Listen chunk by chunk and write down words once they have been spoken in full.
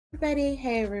Everybody,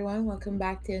 hey everyone, welcome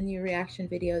back to a new reaction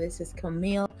video. This is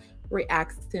Camille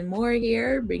Reacts and More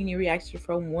here, bringing you reaction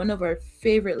from one of our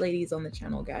favorite ladies on the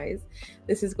channel, guys.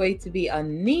 This is going to be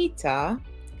Anitta.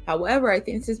 However, I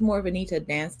think this is more of Anitta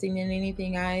dancing than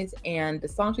anything, guys. And the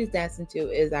song she's dancing to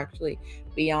is actually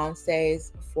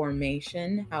Beyonce's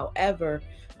Formation. However,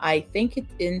 I think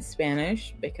it's in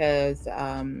Spanish because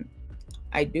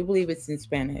I do believe it's in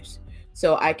Spanish.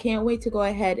 So I can't wait to go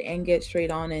ahead and get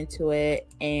straight on into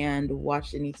it and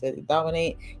watch Anitta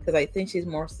dominate because I think she's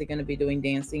mostly going to be doing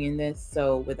dancing in this.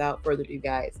 So without further ado,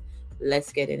 guys,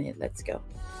 let's get in it. Let's go.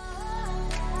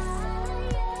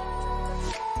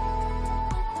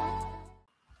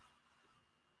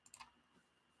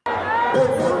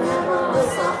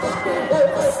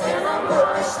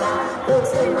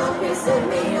 Você não quis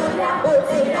me olhar,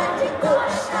 virar de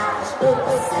costas.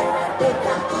 Você vai ter que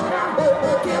aturar o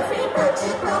que eu vim pra te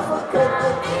provocar.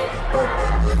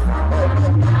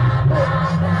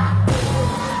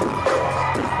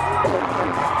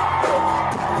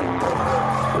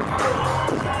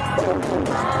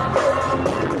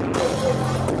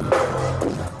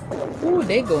 Ooh,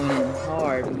 they going in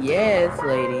hard. Yes,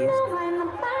 ladies.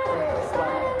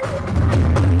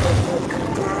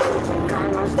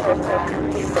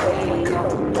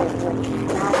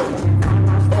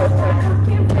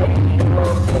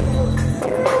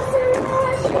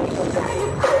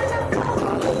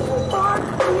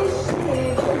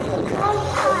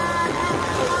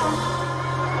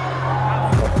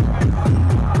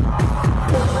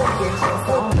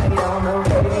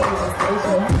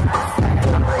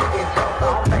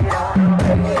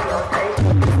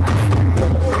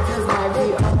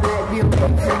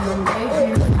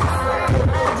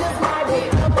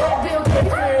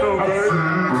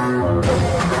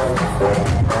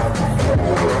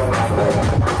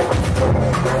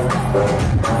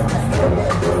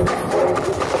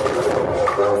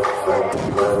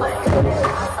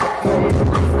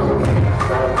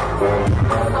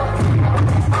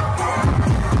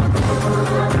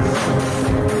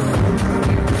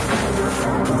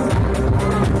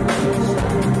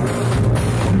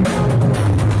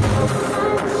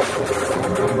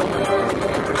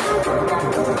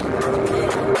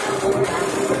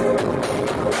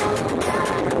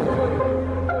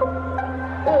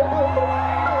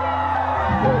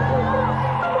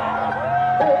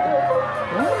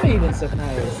 I'm even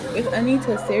surprised. With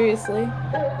Anitta, seriously?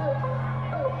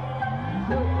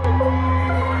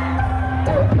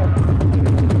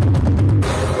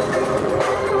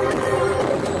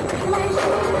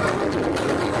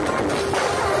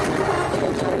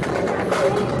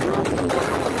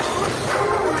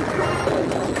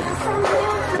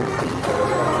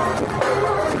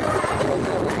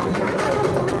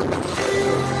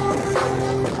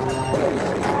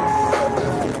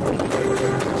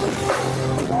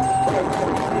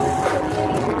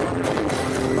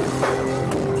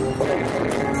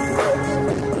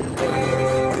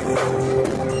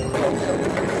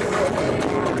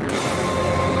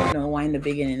 In the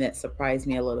beginning that surprised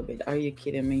me a little bit. Are you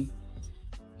kidding me?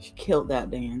 She killed that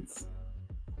dance.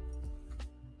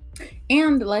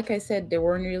 And like I said, there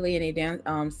weren't really any dance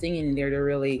singing in there to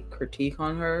really critique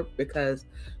on her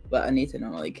but Anitta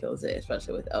normally kills it,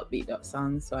 especially with upbeat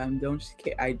songs. So I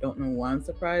don't know why I'm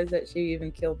surprised that she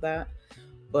even killed that,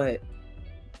 but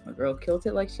my girl killed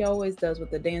it like she always does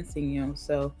with the dancing, you know.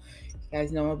 So you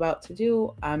guys know what I'm about to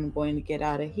do. I'm going to get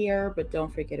out of here, but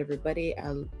don't forget, everybody,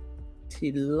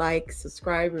 to like,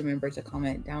 subscribe, remember to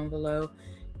comment down below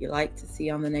you like to see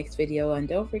on the next video, and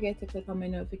don't forget to click on my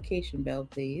notification bell,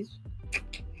 please,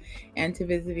 and to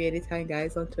visit me anytime,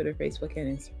 guys, on Twitter, Facebook,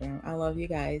 and Instagram. I love you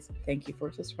guys. Thank you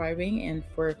for subscribing and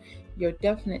for your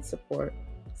definite support.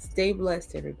 Stay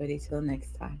blessed, everybody. Till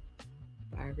next time.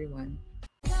 Bye, everyone.